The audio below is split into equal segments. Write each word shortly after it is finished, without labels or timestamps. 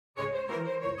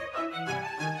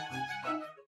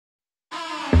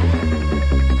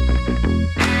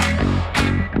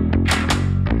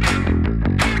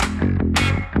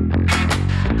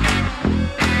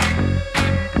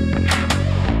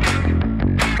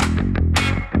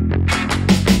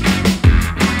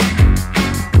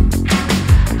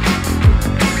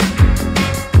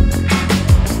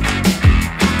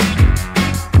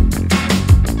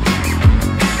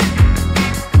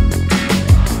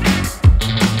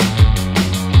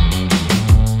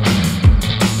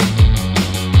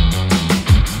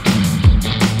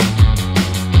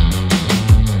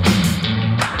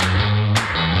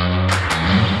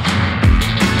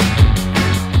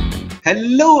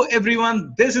Hello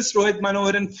everyone, this is Rohit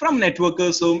Manoharan from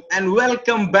Networkers Home and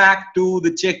welcome back to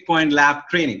the Checkpoint Lab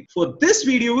training. For this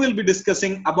video, we'll be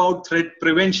discussing about threat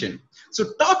prevention.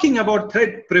 So talking about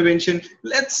threat prevention,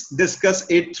 let's discuss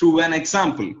it through an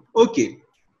example. Okay,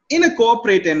 in a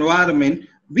corporate environment,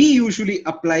 we usually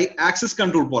apply access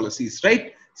control policies,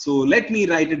 right? So let me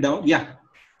write it down. Yeah.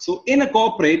 So in a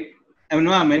corporate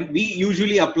environment, we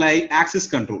usually apply access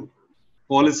control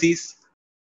policies.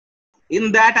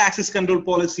 In that access control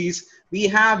policies, we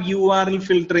have URL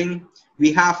filtering,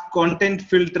 we have content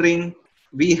filtering,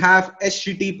 we have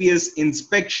HTTPS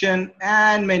inspection,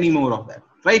 and many more of that,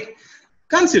 right?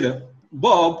 Consider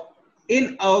Bob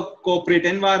in a corporate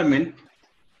environment,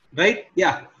 right?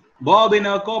 Yeah, Bob in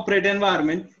a corporate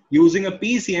environment using a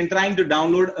PC and trying to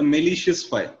download a malicious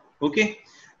file, okay?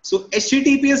 So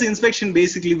HTTPS inspection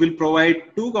basically will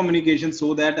provide two communications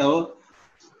so that a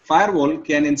firewall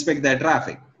can inspect that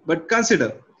traffic. But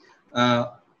consider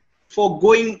for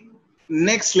going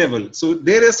next level. So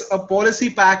there is a policy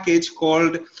package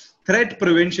called Threat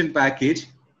Prevention Package,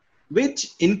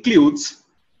 which includes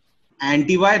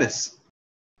antivirus,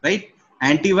 right?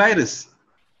 Antivirus.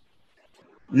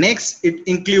 Next, it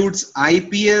includes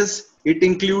IPS. It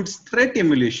includes threat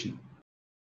emulation.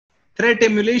 Threat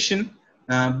emulation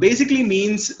basically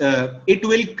means it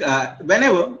will,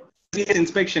 whenever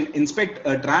inspect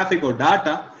traffic or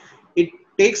data, it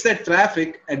takes that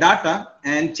traffic data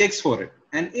and checks for it.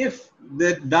 And if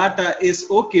the data is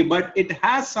okay, but it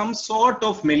has some sort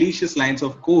of malicious lines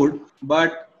of code,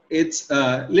 but it's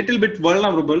a little bit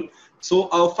vulnerable, so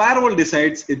our firewall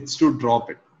decides it's to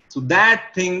drop it. So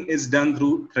that thing is done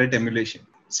through threat emulation.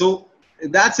 So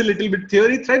that's a little bit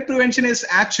theory. Threat prevention is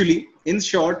actually, in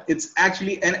short, it's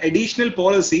actually an additional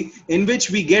policy in which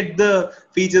we get the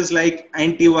features like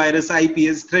antivirus,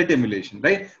 IPS, threat emulation,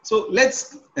 right? So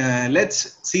let's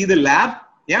see the lab.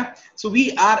 Yeah. So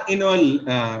we are in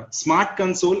a smart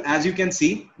console. As you can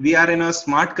see, we are in a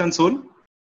smart console.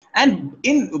 And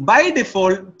by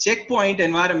default, Checkpoint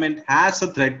environment has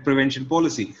a threat prevention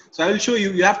policy. So I will show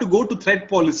you. You have to go to threat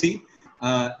policy,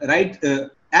 right?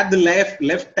 At the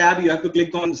left tab, you have to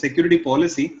click on security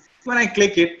policy. When I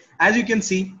click it, as you can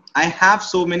see, I have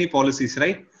so many policies,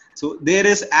 right? So there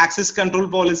is access control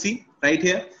policy right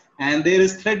here, and there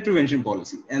is threat prevention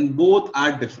policy, and both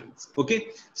are different. Okay.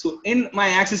 So in my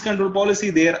access control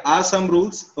policy, there are some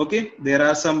rules. Okay. There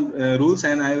are some rules,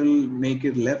 and I will make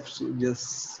it left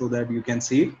just so that you can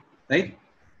see it, right?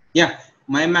 Yeah.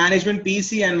 My management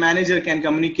PC and manager can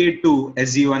communicate to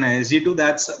SG1 and SG2.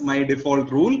 That's my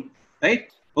default rule, right?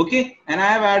 Okay, and I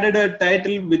have added a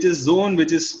title which is zone,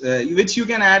 which you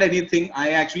can add anything. I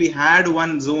actually had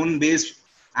one zone-based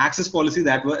access policy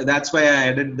that's why I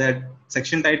added that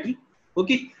section title.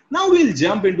 Okay, now we'll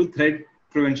jump into threat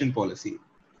prevention policy.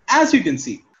 As you can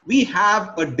see, we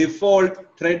have a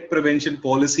default threat prevention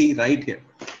policy right here.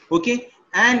 Okay,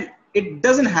 and it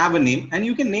doesn't have a name, and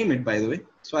you can name it, by the way.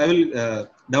 So I will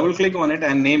double click on it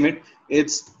and name it.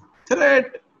 It's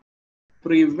threat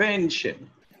prevention,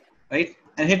 right?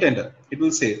 And hit enter. It will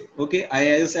say, okay,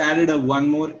 I just added one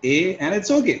more A, and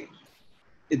it's okay.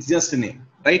 It's just a name,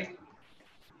 right?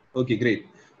 Okay, great.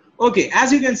 Okay,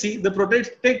 as you can see, the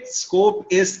protected scope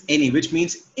is any, which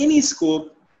means any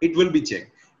scope, it will be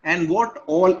checked. And what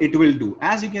all it will do,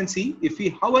 as you can see, if we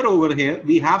hover over here,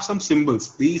 we have some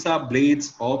symbols. These are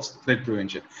blades of threat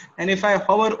prevention. And if I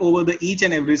hover over each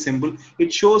and every symbol,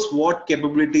 it shows what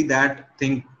capability that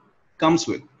thing comes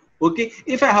with. Okay,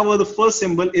 if I hover the first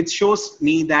symbol, it shows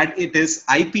me that it is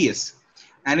IPS.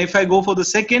 And if I go for the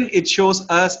second, it shows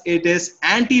us it is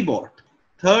anti-bot.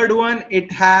 Third one,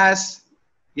 it has,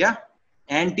 yeah,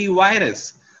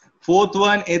 antivirus. Fourth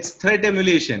one, it's threat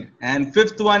emulation. And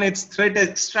fifth one, it's threat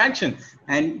extraction.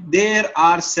 And there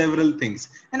are several things.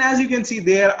 And as you can see,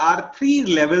 there are 3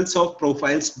 levels of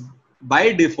profiles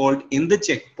by default in the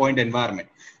Checkpoint environment.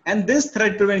 And this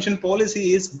threat prevention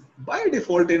policy is by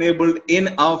default enabled in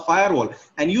our firewall,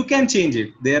 and you can change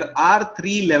it. There are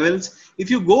 3 levels. If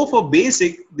you go for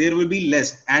basic, there will be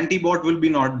less. Anti-bot will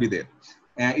not be there.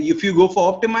 If you go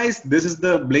for optimized, this is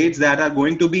the blades that are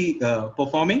going to be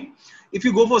performing. If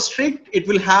you go for strict, it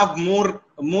will have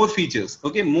more features.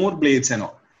 Okay, more blades and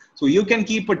all. So you can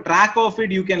keep a track of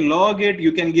it. You can log it.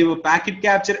 You can give a packet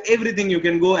capture. Everything you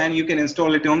can go and you can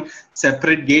install it on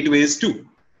separate gateways too.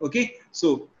 Okay,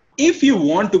 so if you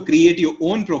want to create your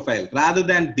own profile rather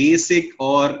than basic,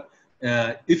 or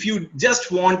if you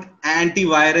just want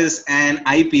antivirus and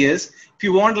IPS, if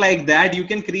you want like that, you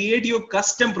can create your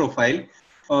custom profile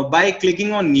by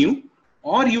clicking on new,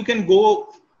 or you can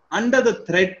go under the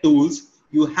threat tools.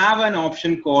 You have an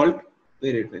option called,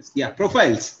 where it is, yeah,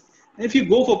 profiles. If you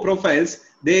go for profiles,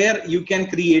 there you can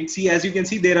create, see, as you can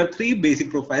see, there are three basic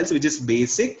profiles, which is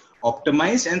basic,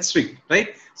 optimized, and strict,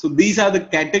 right? So these are the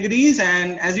categories,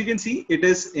 and as you can see, it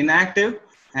is inactive,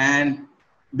 and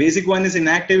basic one is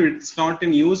inactive, it's not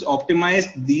in use.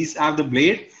 Optimized, these are the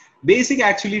blade. Basic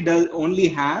actually does only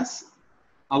has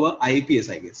our IPS,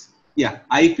 I guess. Yeah,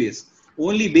 IPS.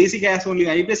 Only basic has only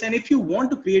IPS. And if you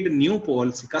want to create a new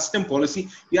policy, custom policy,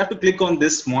 you have to click on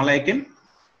this small icon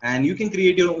and you can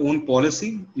create your own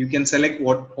policy. You can select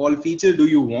what all features do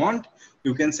you want.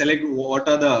 You can select what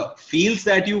are the fields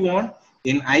that you want.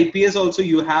 In IPS also,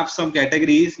 you have some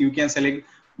categories. You can select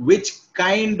which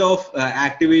kind of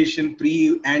activation,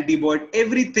 pre-antibody,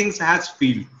 everything has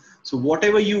field. So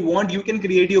whatever you want, you can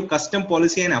create your custom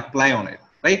policy and apply on it,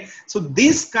 right? So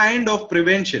this kind of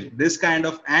prevention, this kind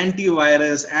of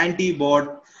antivirus,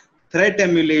 anti-bot, threat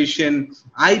emulation,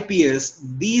 IPS,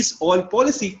 these all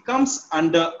policy comes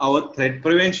under our threat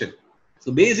prevention.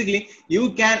 So basically,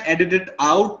 you can edit it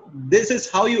out. This is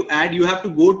how you add. You have to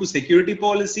go to security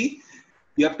policy.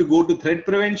 You have to go to threat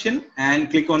prevention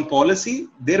and click on policy.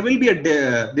 There will be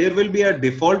a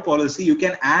default policy. You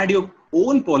can add your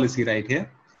own policy right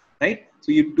here, right?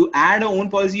 So to add a own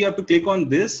policy, you have to click on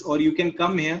this, or you can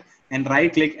come here and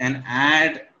right click and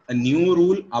add a new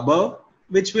rule above,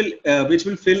 which will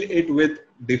fill it with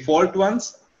default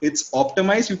ones. It's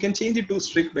optimized. You can change it to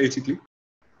strict basically.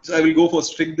 So I will go for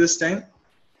strict this time,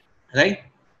 right?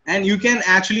 And you can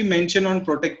actually mention on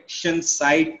protection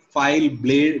site, file,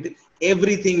 blade,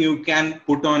 everything you can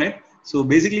put on it. So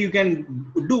basically you can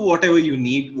do whatever you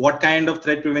need, what kind of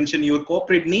threat prevention your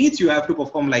corporate needs, you have to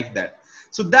perform like that.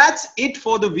 So that's it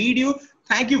for the video.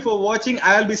 Thank you for watching.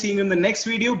 I'll be seeing you in the next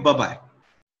video. Bye-bye.